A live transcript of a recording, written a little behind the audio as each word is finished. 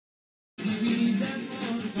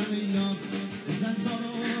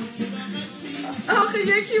آخه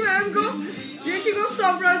یکی گفت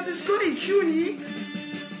سان فرانسیسکوی کیونی؟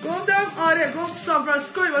 گفتم آره. گفت سان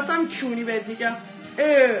فرانسیسکوی واسم کیونی بهت میگم.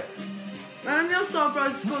 منم میگم سان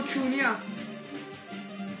فرانسیسکو کیونی هم.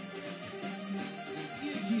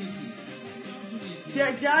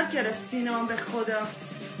 درد گرفت سینه‌ام به خدا،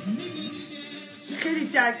 خیلی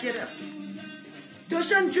درد گرفت.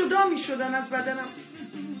 داشتن جدا میشدن از بدنم.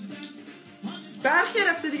 برق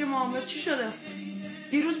گرفته دیگه محمد. چی شده؟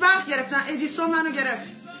 دیروز برق گرفتن. ادیسون منو گرفت.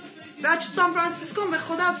 بچه سان فرانسیسکو به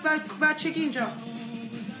خدا است. بچه که اینجا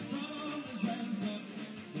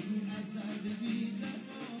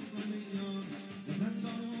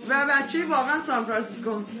و بچه واقعا سان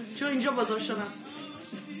فرانسیسکو، چون اینجا بزرگ شدم.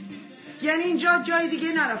 یعنی اینجا جای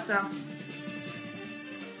دیگه نرفتم.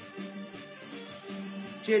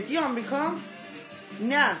 جدی آمریکا؟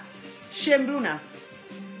 نه شمرونم.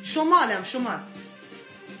 شمال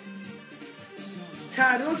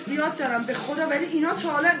تحرک زیاد دارم به خدا، ولی اینا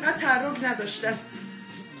تا حالا اینقدر تحرک نداشتن.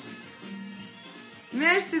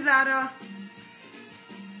 مرسی زهرا.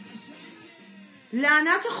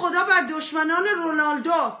 لعنت خدا بر دشمنان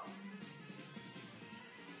رونالدو.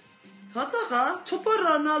 آقا تو با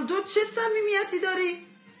رونالدو چه صمیمیتی داری؟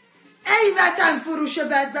 ای وطن فروش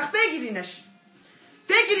بدبخت.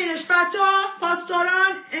 بگیرینش فتا،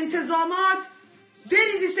 پاسداران، انتظامات،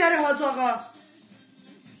 بریزی سر آقا.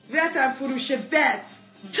 وطن فروش بد.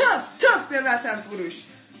 توف به وطن فروش.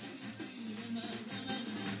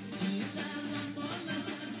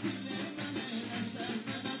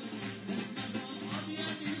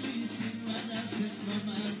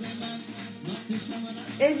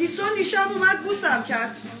 ادیسون دیشب اومد بوسم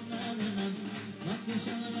کرد.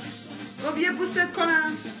 خب یه بوست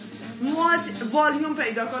کنم مواد والیوم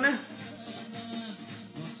پیدا کنه.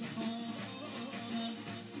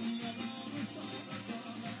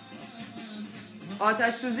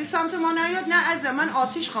 آتش سوزی سمت ما نیاد. نه عزیزم، من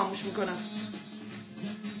آتیش خاموش میکنم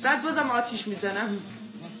بعد بازم آتیش میزنم.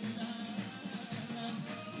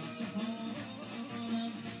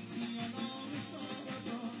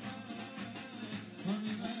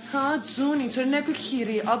 ها جون اینطوری نگو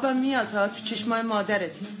کیری. آبم میاد ها تو چشمای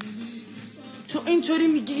مادرت. تو اینطوری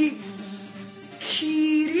میگی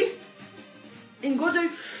کیری، انگار داری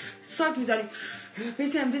ساک میزنی.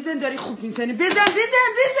 بزن داری خوب میزنی. بزن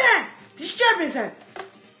بیشتر بزن.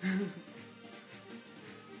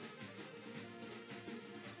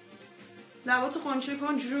 لباتو خونچه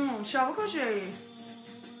کن جون. شبا کجایی؟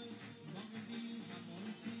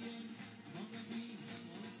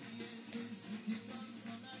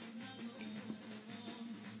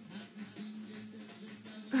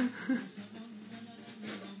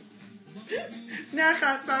 نه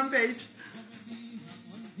خطم پیج.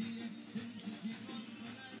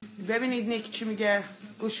 ببینید نیک چی میگه.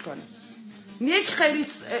 گوش کنید. نیک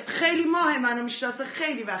خیلی ماه منو میشناسه.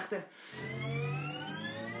 خیلی وقته.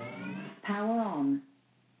 Power on.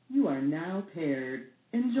 You are now paired.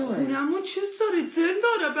 Enjoy. خونمون چه ساری زن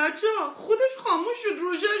داره بچه ها. خودش خاموش شد.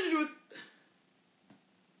 روشن شد.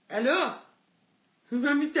 الو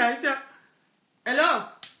من میترسم. الو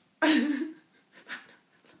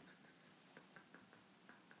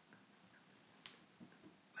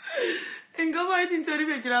انگار باید اینطوری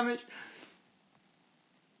بگیرمش.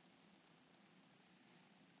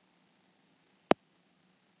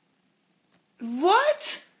 What?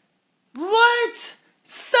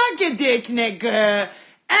 Suck a dick, nigga,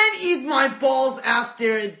 and eat my balls after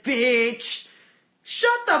it, bitch.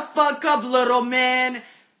 Shut the fuck up, little man.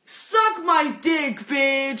 Suck my dick,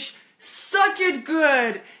 bitch. Suck it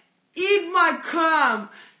good. Eat my cum.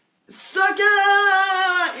 Suck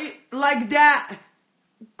it like that.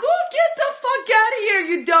 Go get the fuck out of here,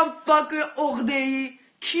 you dumb fucker. عقده‌ای.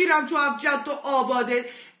 کیرم تو افجد تو آباده.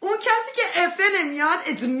 اون کسی که افه نمیاد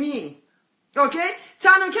it's me. اوکی؟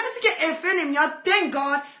 تنها کسی که افه نمیاد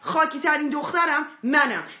دنگار خاکی ترین دخترم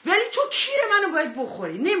منم. ولی تو کیر منو باید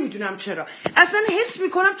بخوری. نمیدونم چرا. اصلا حس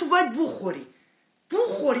میکنم تو باید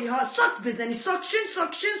بخوری ها. ساک بزنی.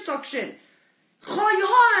 ساکشن. خایه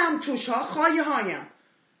ها هم توش ها. خایه هایم.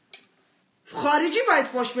 خارجی باید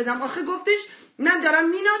فوش بدم. آخه گفتش من دارم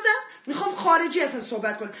مینازم. میخوام خارجی اصلا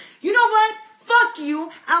صحبت کنم. You know what? Fuck you.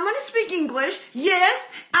 I'm gonna speak English. Yes,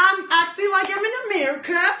 I'm acting like I'm in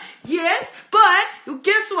America. Yes, but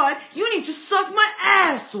guess what? You need to suck my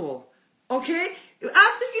asshole. Okay?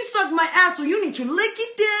 After you suck my asshole, you need to lick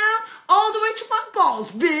it down all the way to my balls,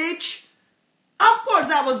 bitch. Of course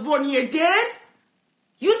I was born here dead.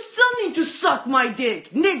 You still need to suck my dick,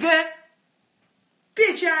 nigga.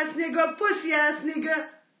 Bitch ass nigga, pussy ass nigga.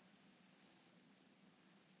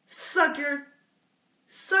 Sucker.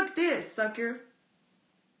 Suck like this, sucker.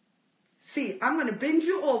 See, I'm gonna bend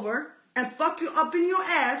you over and fuck you up in your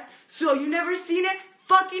ass so you never seen a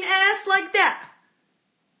fucking ass like that.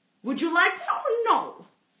 Would you like that or no?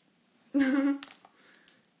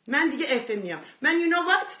 من دیگه افنیم. Man, you know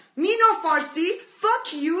what? Me no Farsi.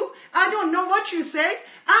 Fuck you. I don't know what you say.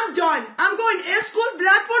 I'm done. I'm going to school,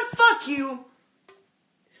 Blackboard. Fuck you.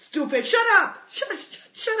 Stupid. Shut up.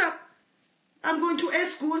 Shut up. I'm going to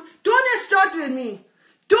school. Don't start with me.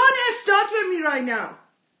 Don't start with me right now.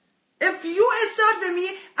 If you start with me,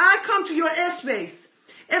 I come to your space.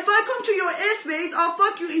 If I come to your space, I'll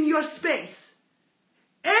fuck you in your space.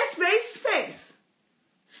 Space.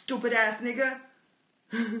 Stupid ass nigga.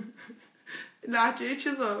 لحجه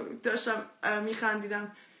چیزا داشتم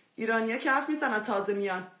میخندیدم. ایرانی‌ها که حرف میزنن تازه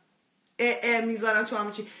میان میزنن تو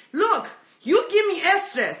همه چی. Look, you give me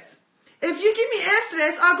stress. If you give me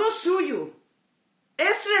stress, I'll go sue you.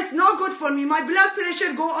 Stress not good for me. My blood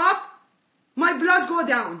pressure go up, my blood go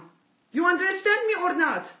down. You understand me or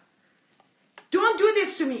not? Don't do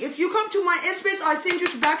this to me. If you come to my space, I send you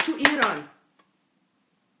back to Iran.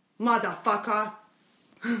 Motherfucker.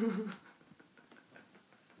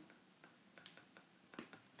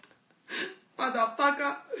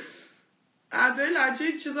 Motherfucker. اعدای لحجه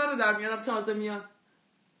این چیزا رو در میارم تازه میان.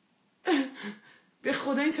 به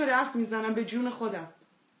خدا اینطوری حرف میزنم به جون خودم.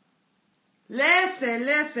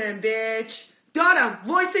 Listen bitch. دارم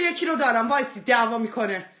وایس یکی رو دارم. وایسی دعوا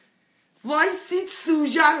میکنه. وایسید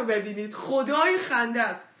سوژه رو ببینید. خدای خنده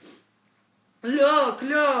است. Look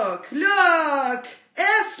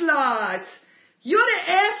Slut. You're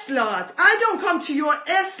a slut. I don't come to your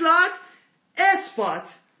slut spot.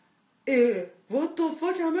 what the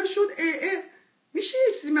fuck همه شد میشه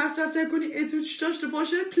یه چیزی مصرف نکنی توش داشته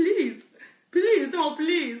باشه please no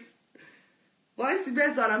please. وایسی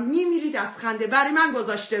بذارم میمیرید از خنده. برای من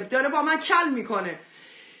گذاشته داره با من کل میکنه.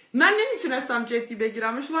 من نمیتونستم جدی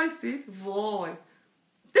بگیرمش. وایسید وای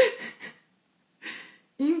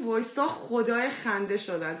این وایسا خدای خنده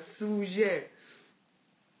شدن. سوژه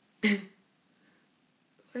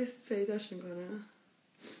وایس پیداش میکنه.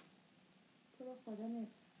 تو خدا نه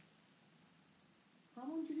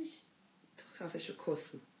همون جوریش تو خفش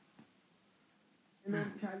کسو.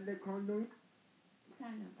 من کله کاندوم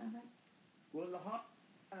سلام اول گلها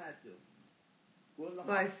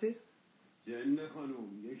وایسی جن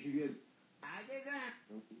خانوم یکی بیاد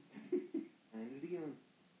دیگه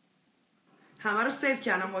همه رو سیف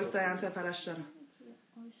کردم. وایسای انت پرش دارم.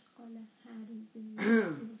 آشغال حریزه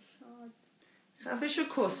شاد خفش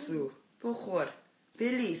کسو بخور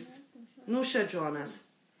بلیس نوش جانت.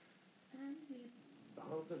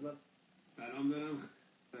 سلام دارم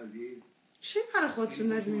عزیز. چی برای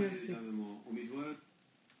خودتون نمی‌نویسی؟ امیدوارم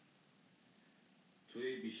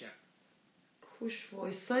توی بیشتر کوش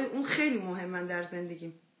وایسای اون خیلی مهمن در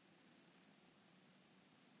زندگیم.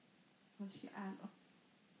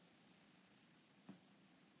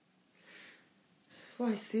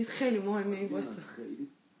 وایسید خیلی مهمه این وایسا.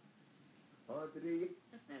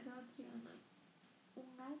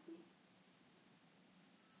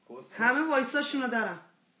 همه وایساشونو دارم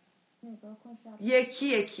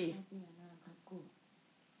یکی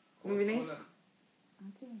میبینی؟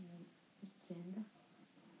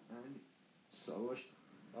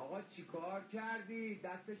 آقا چی کار کردی؟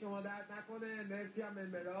 دست شما درد نکنه. مرسی هم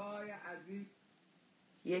ملای عزیز.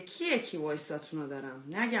 یکی وایساتونو دارم.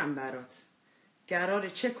 نگم برات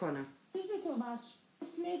قراره چه کنم.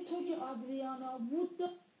 اسم تو که آدریانا بود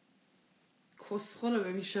کسخلو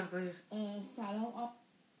ببین شقایق. سلام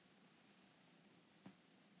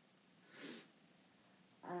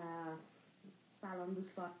سلام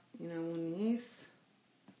دوستان. اینمون نیست.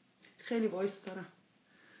 خیلی وایس دارم.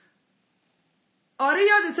 آره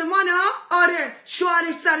یادت مانا؟ آره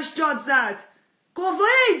شوهرش سرش داد زد. گفت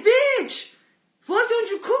وای بیچ why don't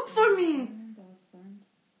you cook for me.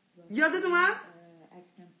 یادت اومد؟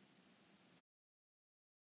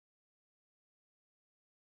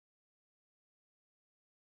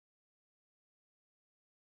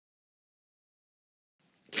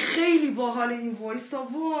 خیلی باحال این وایسا.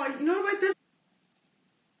 وای اینا رو باید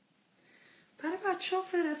برای بچه ها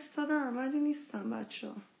فرستادم ولی نیستم بچه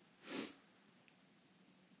ها.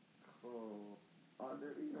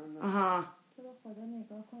 آها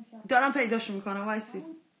دارم پیداشو میکنم. وایسی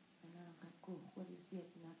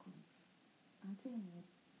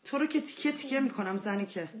تو رو که تیکه میکنم زنی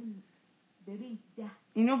که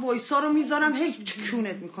اینو وایسا رو میذارم هی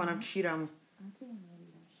چونت میکنم کیرمو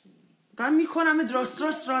قم میکنم راست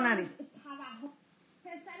را نری.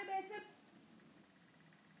 پسر به اسم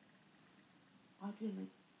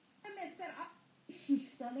مستر 6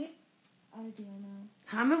 ساله آدریانا.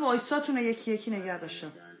 همه وایساتونه یکی نگه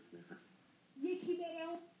داشتم. یکی بره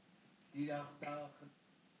اون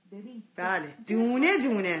ببین بله دونه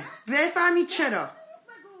دونه بفهمید چرا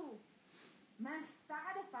بگو. من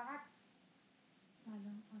فقط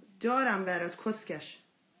سلام عزیز. دارم برات کسکش.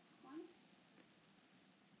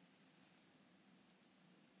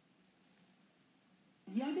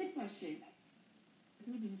 یادت باشه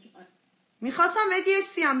میدونی که میخواستم بدی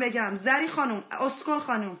سیام بگم زری خانوم اسکل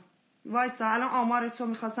خانوم وایسا الان آمار تو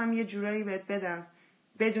میخواستم یه جورایی بهت بدم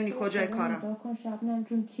بدونی کجای کارم. نگاه کن شبنم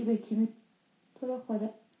جون کی به کی تو رو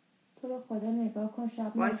خدا نگاه کن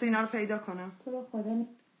شبنم. وایسا اینا رو پیدا کنم. تو رو خدا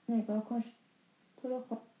نگاه کن تو رو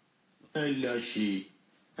خدا ای لاشی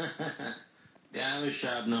دم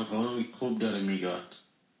شبنم خانم خوب داره میگاد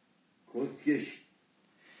کسکش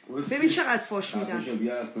ببین چقدر فوش میدن.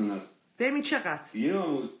 بیا اصلا هست ببین چقدر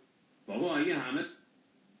بیا بابا اگه همه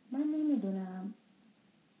من نمیدونم.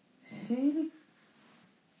 خیلی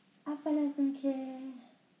اول از اینکه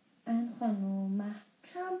ان خانوم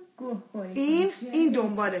محکم گوه خوری این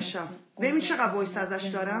دنبالشم. ببین چقدر وایس ازش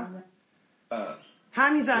دارم.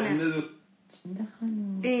 همین زنه.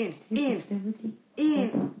 این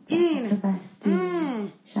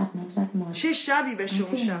شبنم زد مال چه شبی بشه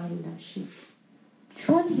اون شب.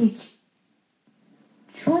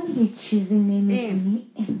 چون هیچ چیزی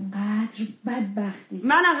نمیدونی انقدر بدبختی.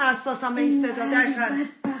 منم حساسم به این صدا.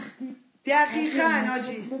 دقیقاً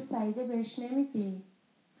آجی به سعیده بهش نمیدی.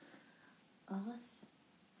 آقا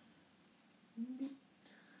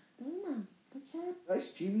ببینم تو چرا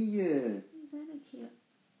چی میگه؟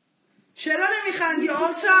 چرا نمیخندی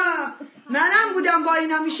آلتا؟ منم بودم با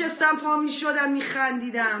اینا میشستم پا میشدم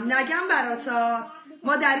میخندیدم. نگم براتا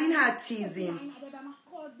ما در این حد تیزیم.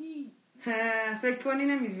 فکر کنی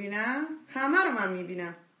نمیبینم؟ همه رو من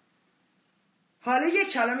میبینم. حالا یک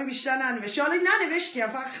کلمه بیشتر ننوشتی. حالا ننوشتی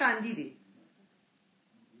فقط خندیدی.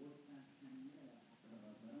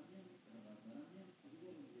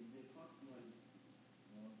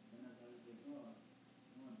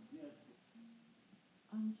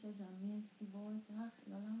 آنیشا جان مرسی وای چقدر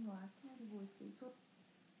خیالم راحت کردی بایستی تو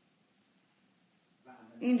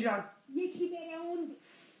اینجا یکی بره اون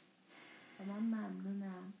من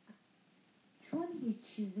ممنونم. چون هیچ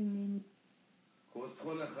چیزی نمی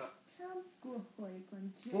کسخل چم گوه خوری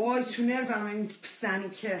کن وای تو نروم این زنی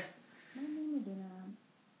که من نمیدونم.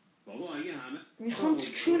 بابا اگه همه میخوام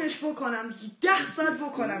تو کونش بکنم 10 ساعت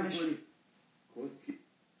بکنمش.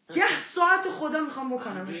 10 ساعت خدا میخوام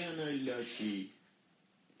بکنمش ادریانا لاشی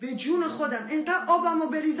به جون خودم. اینقدر آبمو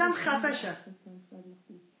بریزم خفه شه.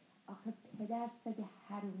 آخه پدر سگ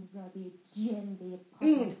حرومزاده جنده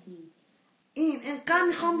این پاتی اینقدر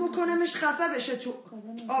میخوام بکنمش خفه بشه تو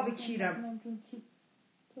آب کیرم.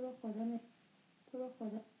 تو رو خدا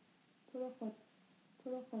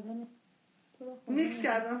میکس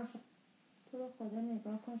کردم. تو رو خدا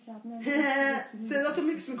نگاه کن شبنم. صدا تو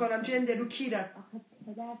میکس میکنم جنده رو کیرم. آخه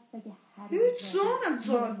پدر سگ هیچ زونم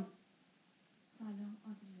زون. سلام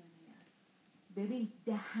آدریانه است. ببین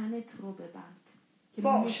دهنت رو ببند که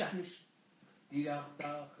باشه یه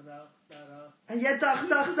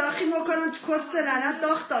داخی میکنم تو کست رنه.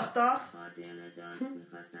 داخ آدریانا جان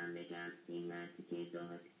میخواستم بگم این مرتی که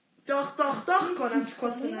داخ کنم تو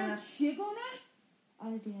کست رنه. چگونه؟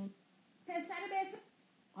 آدریان پسر به اسم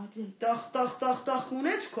آدریان داخ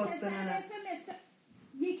خونه تو کست پسر به رنه. اسم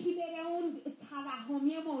یکی بره اون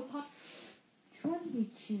توهمی معتاد. چون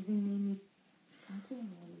هیچ چیزی نمی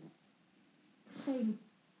خیلی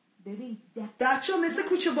ببین بچه مثل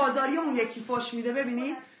کوچه بازاری اون یکی فاش میده.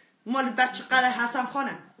 ببینی مال بچه قلعه حسن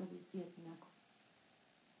خانه. خودی زیادی نکن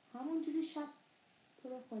همونجوری شب تو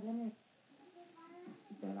رو خدا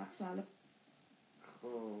ببخش حالا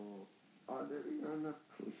خب آدریانا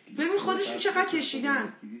ببین خودشون چقدر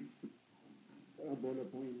کشیدن. بالا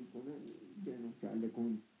پایین میکنه جنو کله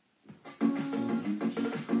کن.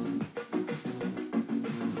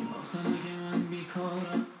 آخه مگه من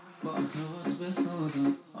بیکارم با اخلاقات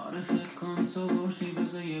بسازم. آره فکر کن تو بردی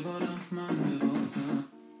بذار یه بارم من ببازم.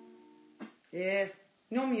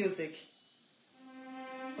 No music.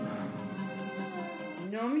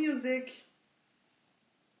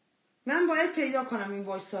 من باید پیدا کنم این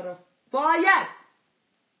وایسا رو. باید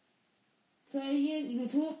توی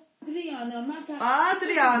یوتیوب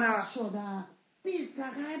آدریانا شدم.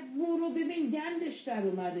 فقط برو ببین گندش در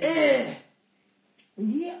اومده.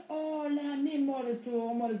 یه عالمه مال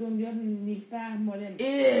تو مال دنیا نیفته مال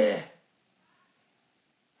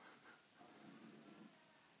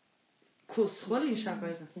کسخل این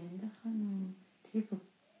شقایقه. زنده خانم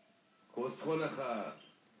کسخل خر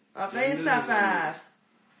آقای سفر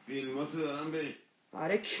فیلماتو دارم به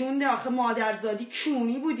آره کونده. آخه مادرزادی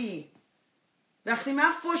کونی بودی. وقتی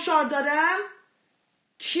من فشار دادم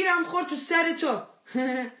کیرم خورد تو سر تو.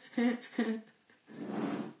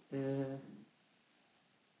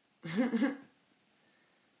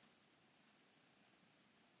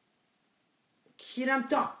 کیرم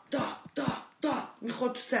دا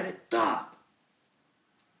میخورد تو سرت دا.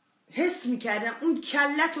 حس میکردم اون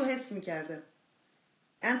کلت رو حس میکردم.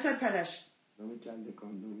 انتر پرش نام کله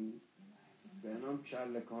کاندومی به نام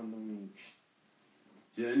کله کاندومی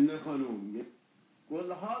جن خانوم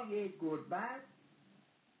گلهای گربت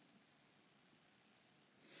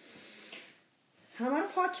همه رو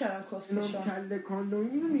پاک کردن نام کسکشا. کله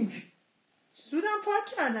کاندومی رو میگی زودم پاک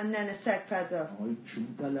کردن ننه سگ پزا. آقای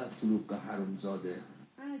چون تلف طلوق حرومزاده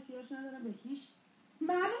احتیاج ندارم بکش.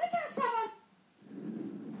 معلومه که از سوال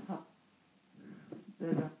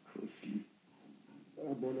دلم کشی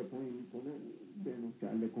بالا پایین میکنه به نام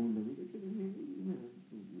کله کاندومی بشه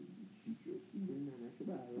چی شد یه ننشو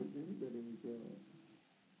برای نمیداره اینجا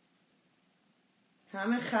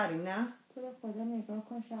همه خری نه؟ تو رو خدا نگاه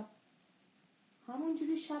کن شب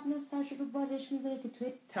همونجوری شبنم سرشو رو بالش میذاره که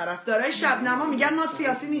توی طرفدارای شبنما میگن ما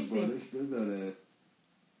سیاسی نیستیم. بارش بذاره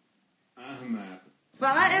احمق.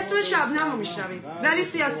 فقط اسم شبنمو میشنویم ولی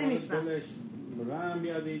سیاسی نیستم. رام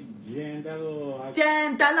بیادی جندلو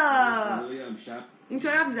جندلا خدایم شب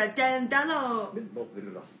اینطور هم میزد جندلا.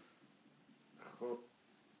 خب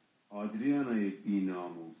آدریانای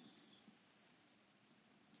بی‌ناموس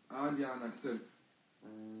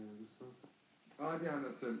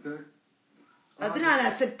Adriana Sente.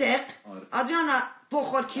 آدریانا صدق. آدریانا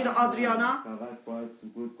بخور کیر آدریانا. فقط باید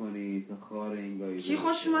سکوت کنی تا خار این گاییده کی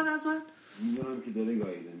خوش اومد از من؟ میدونم که داره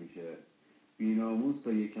گاییده میشه. بی‌ناموس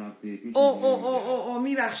تا یک هفته پیش او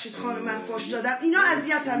میبخشید خانم من فوش دادم. اینا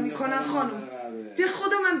اذیتم میکنن خانم. به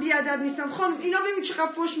خدا من بیادب نیستم خانم. اینا ببین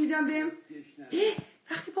چقدر فوش میدن بهم.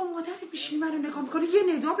 وقتی با مادر میشینی منو نگاه میکنه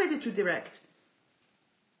یه ندا بده تو دایرکت.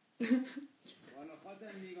 والا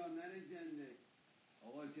خاطر نگاه نره جنده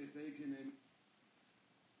آقا کسایی که نمی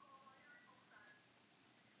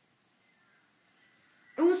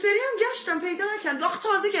اون سری هم گشتم پیدا نکردم. آخ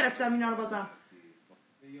تازه گرفتم اینا رو بازم.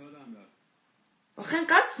 یادم رفت آخه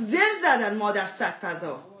اینقدر زر زدن مادر سگ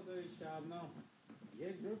پزا.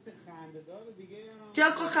 یه جفت خنده‌دار دیگه جا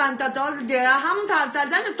که خنده‌دار دیگه همون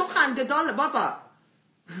ترددن تو خنده‌داره بابا.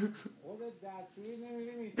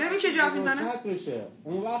 ببین چه جا میزنه.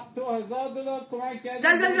 اون وقت تو $1000 کمک کردی.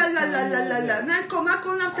 لا من کمک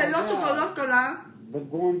کنم تلاتو کلاس کنم. به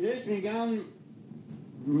گنجش میگم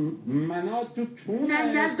منا تو چونه.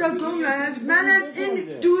 نه تو گونه منم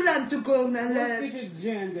این دورم تو گونه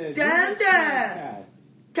دنده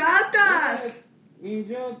کاتاس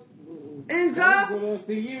اینجا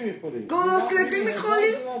گلوسلگی میخوری. گلوسلگی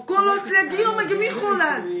میخوری؟ گلوسلگی رو مگه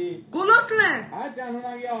میخورن؟ گلوسله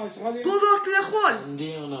هرچند یه آشغالی گلوسله خور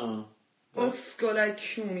ادریانا اسکلای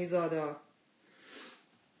کونی زاده.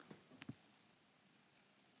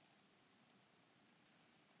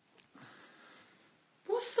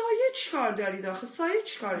 با سایه چی کار دارید آخه؟ سایه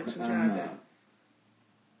چی کارتون کرده؟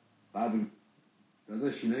 قبل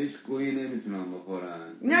داداش اینا هیچ گویی نمیتونن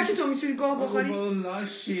بخورن. نه که تو میتونی گاه بخوری؟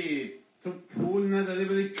 لاشی تو پول نداری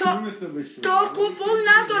بده کونتو بشوری. تو پول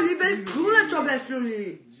نداری بده کونتو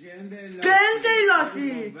بشوری. گنده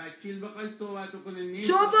لاشی وکیل بخوای صحبت کنی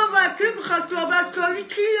تو با وکیل بخواد صحبت کنی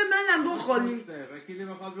کیه منم بخوری. وکیلی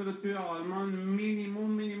بخواد بده توی آلمان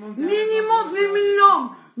مینیموم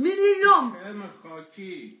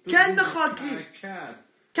کلم خاکی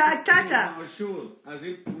کککه از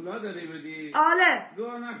این پولا داری بدی. آره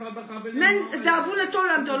من زبون تو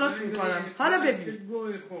هم درست میکنم. میکنم. حالا ببین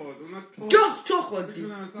گوی خورد گه تو خوردی.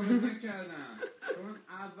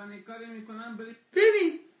 اولین کاری میکنم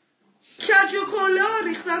ببین کج و کلا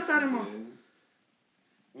ریختن سر ما.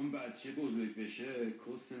 اون بچه بزرگ بشه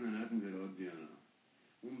کس ننت میذاره آدریانا.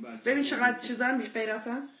 اون بچه ببین چقدر چیزن بی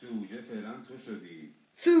غیرتن. سوژه فعلا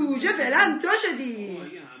تو شدی.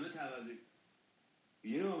 آقایی همه توجه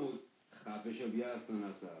یه ناموز خفه شو بیا اصلا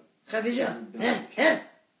اصلا خفه شو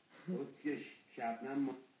کسکش شبنم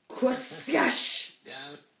کسکش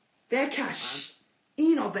بکش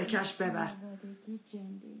اینو بکش ببر.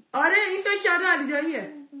 آره این فکر کرده علی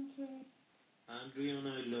داییه.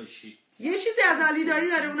 ادریانا لاشی یه چیزی از علی دایی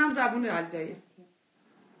داره اونم زبون علی داییه.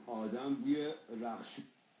 آدم بوی رخشو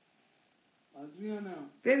ادریانا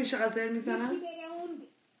ببین چقدر زر میزنن.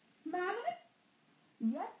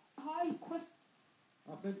 یه های کس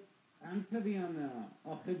آخه ادریانا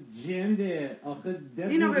آخه جنده آخه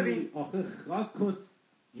اینو ببین آخه خاکس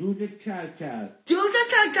جوجه کرکس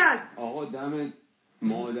آقا دم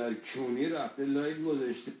مادر کونی رفته لایف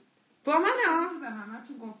گذاشته با من ها به همه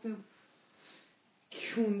تو گفته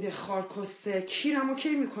کونده خار کسته کیرمو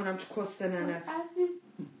کی میکنم تو کسته ننت.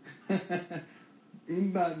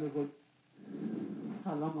 این بنده خود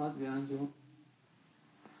سلام آدریان جون.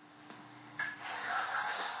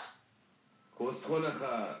 کسخل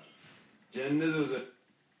خر جن دوزه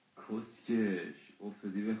کسکش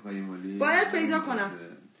افتادی به خایمالی. باید پیدا کنم.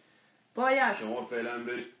 باید. شما فعلا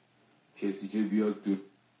برید کسی که بیاد دو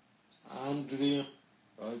اندری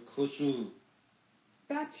آی کسو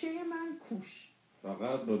بچه من کوش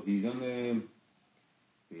فقط با دیدن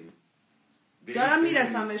دارم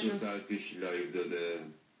میرسم بهشون. 2 ساعت پیش لایف داده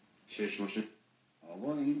چشماش.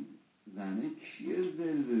 آقا این زنه کیه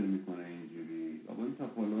زلزل میکنه اینجوری؟ آقا این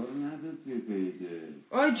تاپالا رو نزد توی پیجه.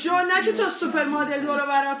 آی جان نه که تو سوپر مدل دورو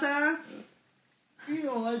براتن. ای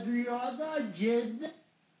آدریانا جدید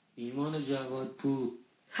ایمان جوادپور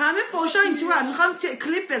همه فوشا این تو هم. میخوام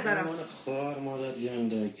کلیپ بزنم. ایمان خوار مادر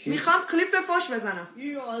جندکی. میخوام کلیپ به فوش بزنم.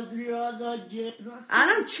 ای آدریانا جدید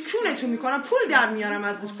الان چکونتون میکنم. پول در میارم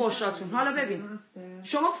از فوشاتون. حالا ببین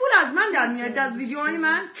شما پول از من در میارید از ویدیوهای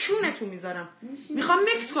من. چونتون میذارم. میخوام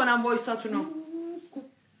میکس کنم وایساتونو.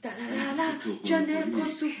 جنده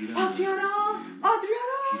کسو آدریانا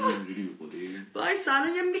وایسا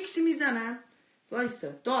الان یه میکسی میزنم. وایسا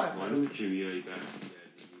دارم معلوم که بیایی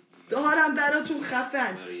دارم براتون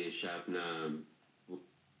خفن. برای شبنم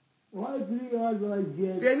آدریانا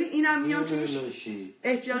جدید ببین اینم میام توش.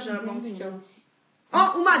 احتیاج دارم با موسیقی.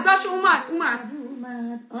 اومد باشه اومد.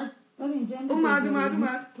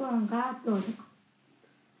 تو انقدر داری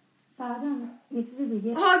بعدم یه چیز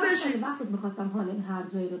دیگه حاضر شید. وقتی میخواستم حال این هر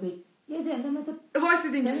جایی رو بگی یه جنده مثل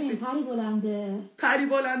وایسید انگلیسی پری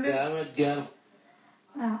بلنده دمت گرم.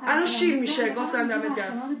 الان شیر میشه. گفتم دمت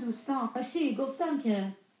گرم. دوستان باشی گفتم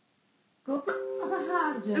که آخه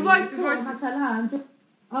هر جایی وایسید مثلا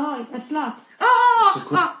آی اسلات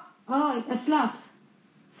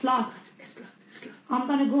اسلات I'm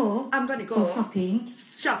gonna go shopping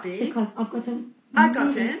because I got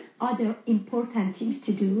other important things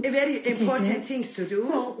to do. Very important things to do.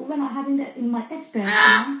 So when I have in my spare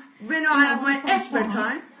time, when I have my spare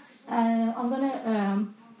time, I'm gonna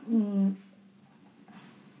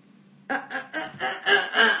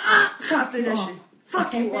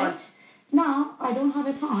fuck you all. Now I don't have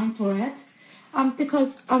a time for it.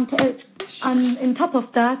 Because I'm on top of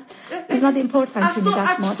that, it's not important to me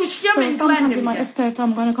that much. So sometimes in my spare time,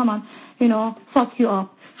 I'm gonna come on, fuck you up.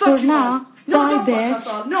 For now, bye bitch.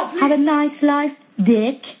 Have a nice life,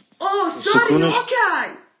 dick. Oh, sorry, okay.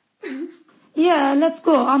 Yeah, let's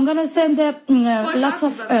go. I'm gonna send lots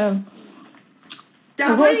of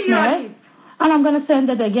voicemail, and I'm gonna send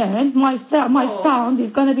it again. My sound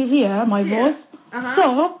is gonna be here, my voice. So.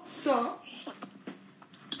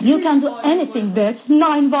 You can do anything, bitch.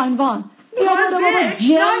 911. بیا بابا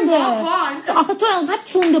جنده. آخه تو انقدر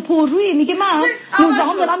چونده پر روی میگه من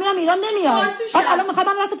 19 دارم میرم ایران نمیاد. الان میخوام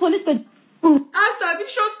من واسه پلیس بدم. عصبی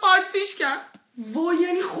شد فارسیش کرد. وای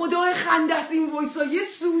یعنی خدای خنده است این وایسا. یه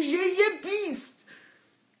سوژه یه بیست.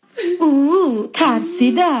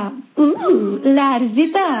 ترسیدم.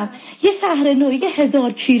 لرزیدم. یه شهر نوعی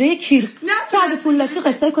 1000 کیره کیر. بعد پول داشتی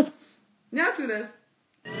قصه کت. نتونست.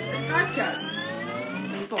 قطع کرد.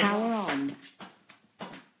 Power on.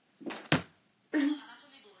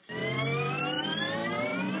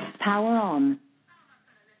 Power on.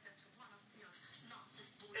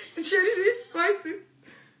 شنیدی؟ وایسی.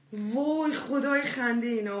 وای خدای خنده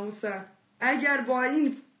این ناموسن. اگر با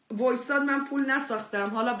این وایساد من پول نساختم.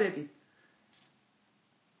 حالا ببین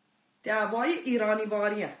دعوای ایرانی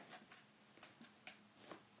واریه.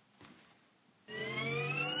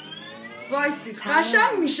 وایسید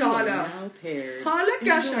قشنگ میشه. حالا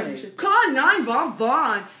قشنگ میشه. Call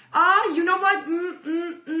 911. You know what?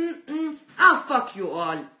 I'll fuck you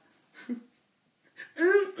all.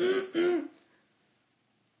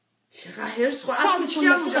 چقدر هرس خور. از کوچکی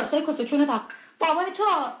هم اونجاست. بابای تو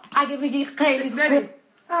اگه بگی خیلی ببین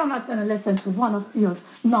I'm not gonna listen to one of your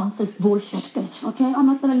nonsense bullshit bitch, okay? I'm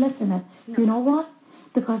not gonna listen it. You know what?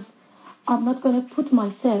 Because I'm not gonna put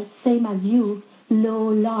myself same as you, low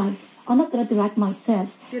life. I'm not gonna direct myself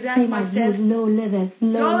same as you, low level.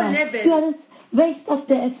 You are a waste of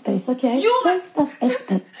the space, okay? Waste of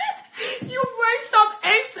space. You waste of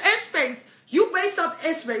space. You waste of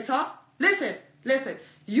space, huh? Listen.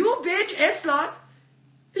 You bitch slut.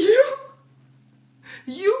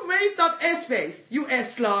 You waste of space. You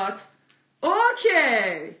slut. Okay.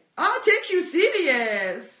 I'll take you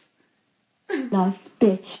serious. Life,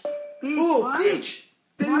 bitch. Oh, bitch.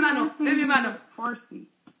 Baby mano. Farsi.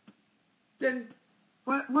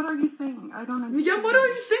 What are you saying? I don't understand. میگم what are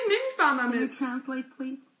you saying? نمیفهمم. Can you translate,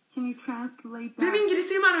 please? Can you translate that? ببین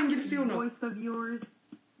انگلیسی من انگلیسی اونو. Voice of yours,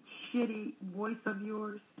 shitty voice of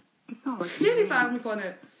yours. خیلی فرق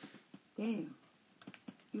میکنه. Damn.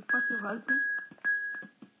 You fuck your husband?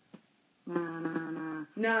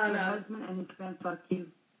 نه your نه husband and his friends fuck you.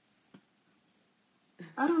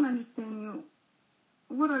 I don't understand you.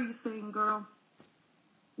 What are you saying, girl?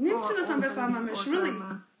 نمیتونستم بفهممش. really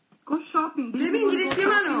Go shopping. ببین انگلیسی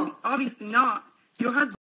منو. Obviously not. Your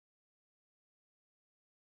husband.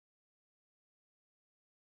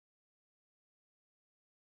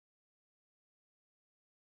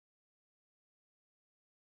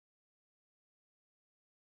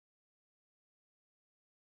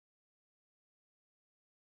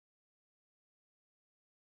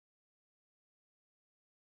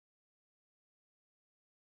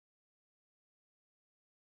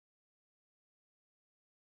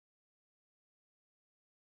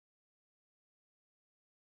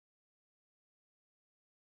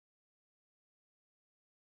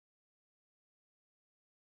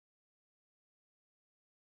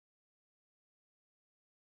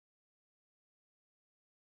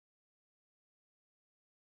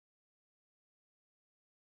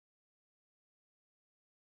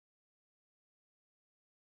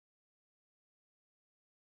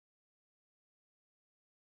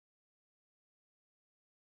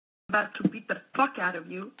 About to beat the fuck out of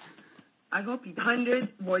you. I hope you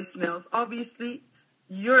 100 voicemails. Obviously,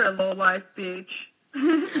 you're a low-life bitch.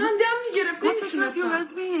 خندم میگرفت.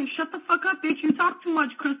 نمیتونستم. Shut the fuck up, bitch. You talk too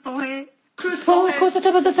much, Crystal Head. تو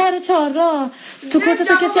کستو بذار سر چهار راه. تو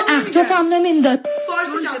کستو کسی اختوف هم نمینداد.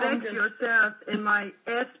 فارسی جواب Don't میده. direct yourself in my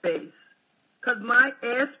airspace. Cause my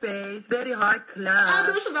airspace very high class.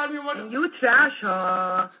 آدمشو در میوردم. And you trash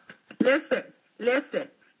her. Listen.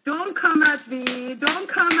 Don't come at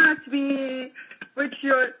me with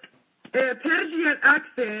your Persian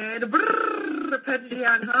accent. Brrr,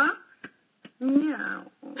 Persian, huh? Meow.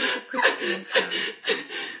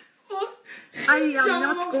 I am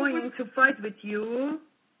not going to fight with you.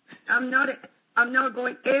 I'm not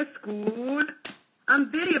going to school. I'm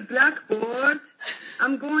very blackboard.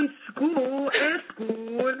 I'm going school,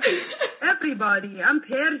 school. Everybody, I'm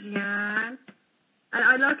Persian. And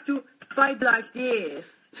I like to fight like this.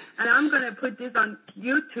 And I'm going to put this on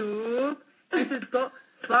YouTube. This is so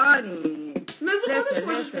funny. Listen,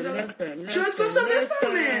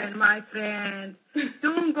 my friend.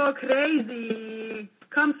 Don't go crazy.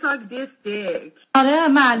 Come suck this dick. آره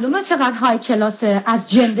معلومه چقدر های کلاسه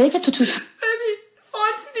از جنده که تو توش. ببین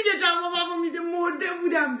فارسی دیگه جوابمو میده. مرده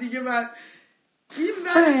بودم دیگه من.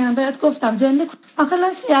 آره بهت گفتم جنده. آخه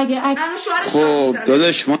لاشی اگه خب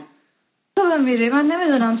داداش ما تو بمیری من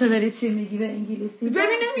نمیدونم تو داری چی میگی به انگلیسی.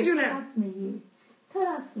 ببین نمیدونه. تو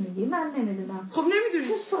راست میگی من نمیدونم. خب نمیدونی.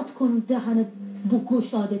 تو شد کن دهن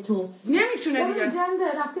بگشاده تو. نمیتونه دیگه.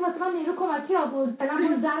 جنده رفتی واسه من نیرو کمکی آورد. الان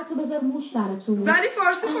برو در تو بذار موش در تو. ولی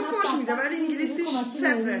فارسی خب فوش میده ولی انگلیسیش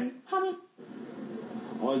صفره. همین.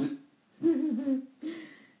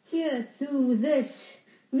 چیه سوزش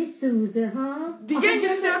میسوزه ها. دیگه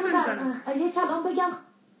انگلیسی حرف نمیزنه. یه کلام بگم.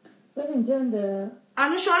 ببین جنده.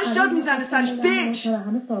 الان شعرش داد میزنه سرش بیچ.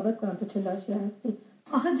 همه ثابت کنم تو چه لاشی هستی.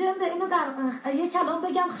 آخه جنده اینو در یه کلام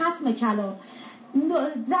بگم ختم کلام.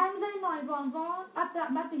 زنگ میزنی 911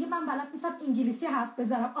 بعد میگه من بلد نیستم انگلیسی حرف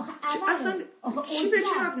بزنم. اصلا چی به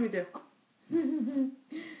چی رب میده؟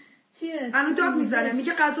 چیه؟ الان داد میزنه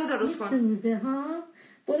میگه غذا درست کن. سوزه ها.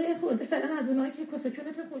 برو یه خورده فعلا از اونایی که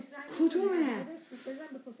کسکونت خوش رنگ. کدومه؟ بزن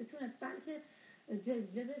به کسکونت بلکه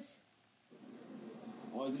جدش.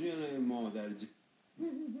 آدریانا مادر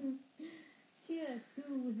چیه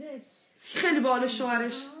سوزش. خیلی باحال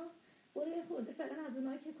شوهرش. برو یه خورده فعلا از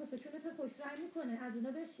اونایی که کسکونت خوش رنگ میکنه از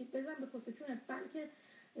اونا بشید بزن به کسکونت بلکه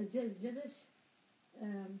جدش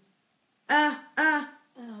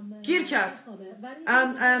گیر کرد.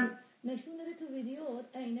 نشون داره تو ویدیو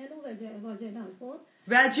اینل و واژینال خب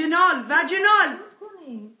وجینال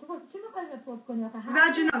کنی تو واسه چی میخوای رپورت کنی آخه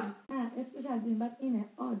وجینال اسمش از این بعد اینه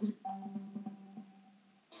آدری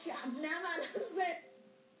شبنم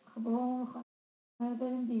خب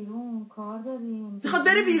بریم بیرون کار داریم. میخواد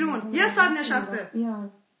بری بیرون. یه ساعت نشسته.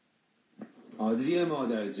 آدری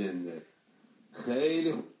مادر جنده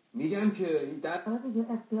خیلی میگم که این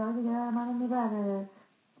دیگه اختیار دیگه منو میبره.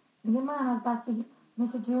 میگه من از بچگی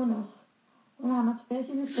مثل جونش این همه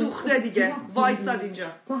چیزی سوخته دیگه. وایساد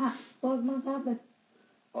اینجا. باز من قبل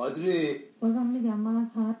آدری بازم میگم من از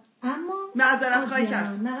همه اما معذرت خواهی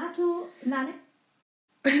کرد. نه تو نه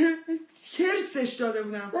کرسش داده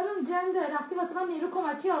بودم. ببین جنده رفتی واسه من نیرو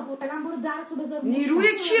کمکی آورد. الان برو درتو بذار. نیروی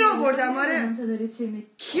کی رو آوردم آره؟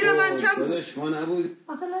 کی رو من کم داداش ما نبود.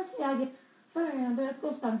 آخه لاشی اگه بهت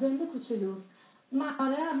گفتم جنده کوچولو.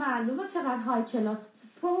 آره معلومه چقدر های کلاس.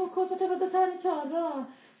 تو کستو بذار سر چهار راه.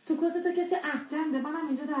 تو کستو کسی احجنده. منم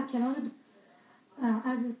اینجا در کنار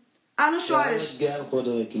از الان شوهرش گرم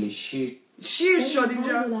خدا وکیلی شیر شد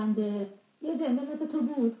اینجا. یه جنده مثل تو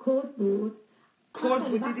بود، کرد بود. کرد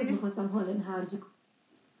بود دیدی؟ میخواستم حال این هرجی کنم.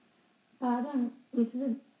 بعدا یه چیز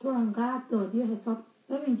تو انقدر دادی و حساب.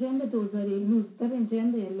 ببین جنده دوزاری نوز، ببین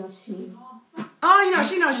جنده لاشی.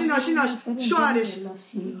 ایناش شوهرش.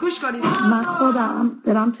 گوش کنید. من خودم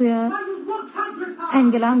دارم توی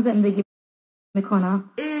انگلند زندگی میکنم.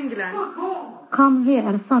 انگلند. Come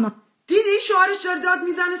here son. دیدی شوهرش داد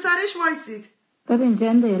میزنه سرش وایسید. ببین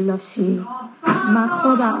جنده لاشی. من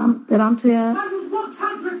خودم دارم توی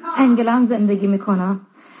انگلند زندگی میکنم.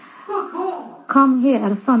 Come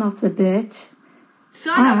here son of the bitch.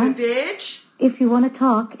 Son of a bitch. If you want to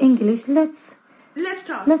talk English,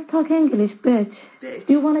 let's talk English, bitch. Do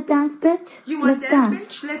you want to dance, bitch? You want to dance,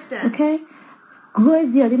 bitch? Let's dance. Okay?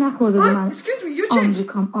 گوه زیادی نخور بگو من. Excuse me, you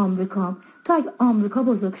change. آمریکام. تو اگه آمریکا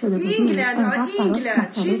بزرگ شده بودی.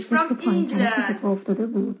 England. She's from England. افتاده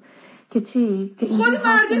بود. که چی؟ خود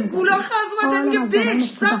مردی گولاخ از اومده میگه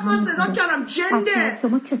بیچ. 100 بار صدا کردم جنده.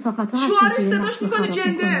 شما کسافت ها هستید. شوهرش صداش میکنه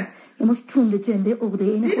جنده. یه مش چونده جنده عقده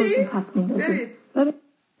این خودتون پس میندازید.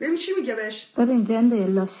 ببین چی میگه بهش. ببین جنده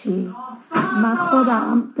لاشی. من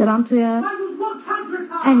خودم دارم توی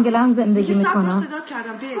انگلند زندگی میکنم. صدا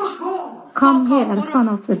کردم بیچ. Come here son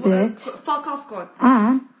of the bitch. Fuck off کن.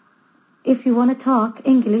 And if you want to talk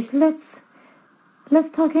English, let's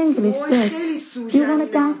talk English, bitch. Do you want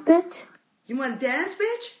to dance, bitch? You want to dance,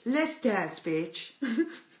 bitch? Let's dance, bitch.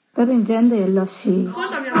 ببین جنده لاشی.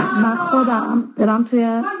 من خودم دارم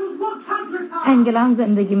توی انگلند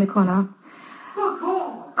زندگی میکنم.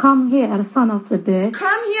 Come here son of the bitch.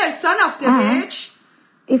 Come here son of the bitch.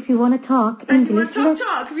 If you want to talk English,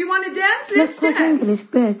 talk. If you want to dance, let's talk English,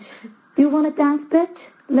 bitch. Do you want to dance, bitch?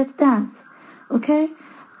 Let's dance. Okay?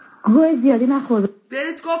 گوه زیادی نخور.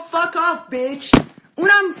 برید گفت fuck off, bitch.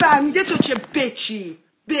 اونم فهمیده تو چه بچی.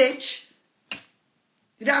 bitch.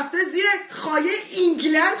 رفته زیر خایه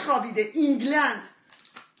انگلند خوابیده. انگلند.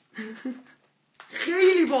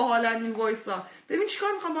 خیلی باحالن این وایسا. ببین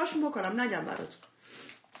چیکار میخوام باشون بکنم نگم براتون.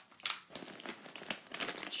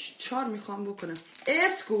 چیکار میخوام بکنم.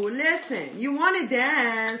 اسکو listen. You wanna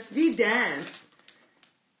dance? We dance.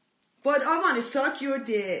 But I wanna suck your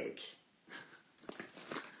dick.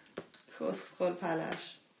 کسخل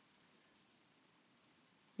پلش.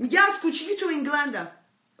 میگه از کوچیکی تو انگلندم.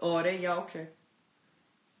 آره یا اوکی.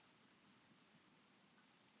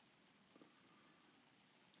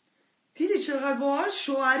 دیدی چقدر باحال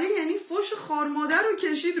شوهره یعنی فوش خارمادر رو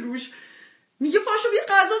کشید روش. میگه پاشو بیا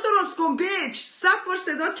غذا درست کن بیچ. 100 بار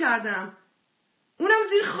صدات کردم. اونم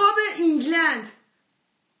زیر خواب انگلند.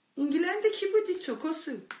 انگلند کی بودی تو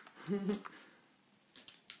کسو؟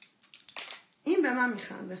 این به من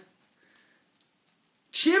میخنده.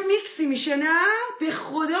 چه میکسی میشه نه؟ به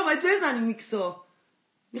خدا باید بزنیم میکسو.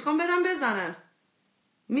 میخوام بدم بزنن.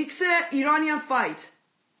 میکس ایرانیان فایت.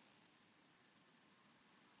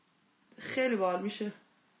 خیلی باحال میشه.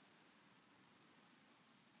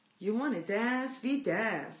 You wanna dance? We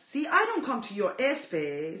dance. See, I don't come to your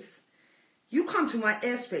airspace. You come to my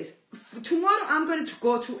airspace. Tomorrow I'm going to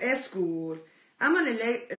go to a school. I'm going to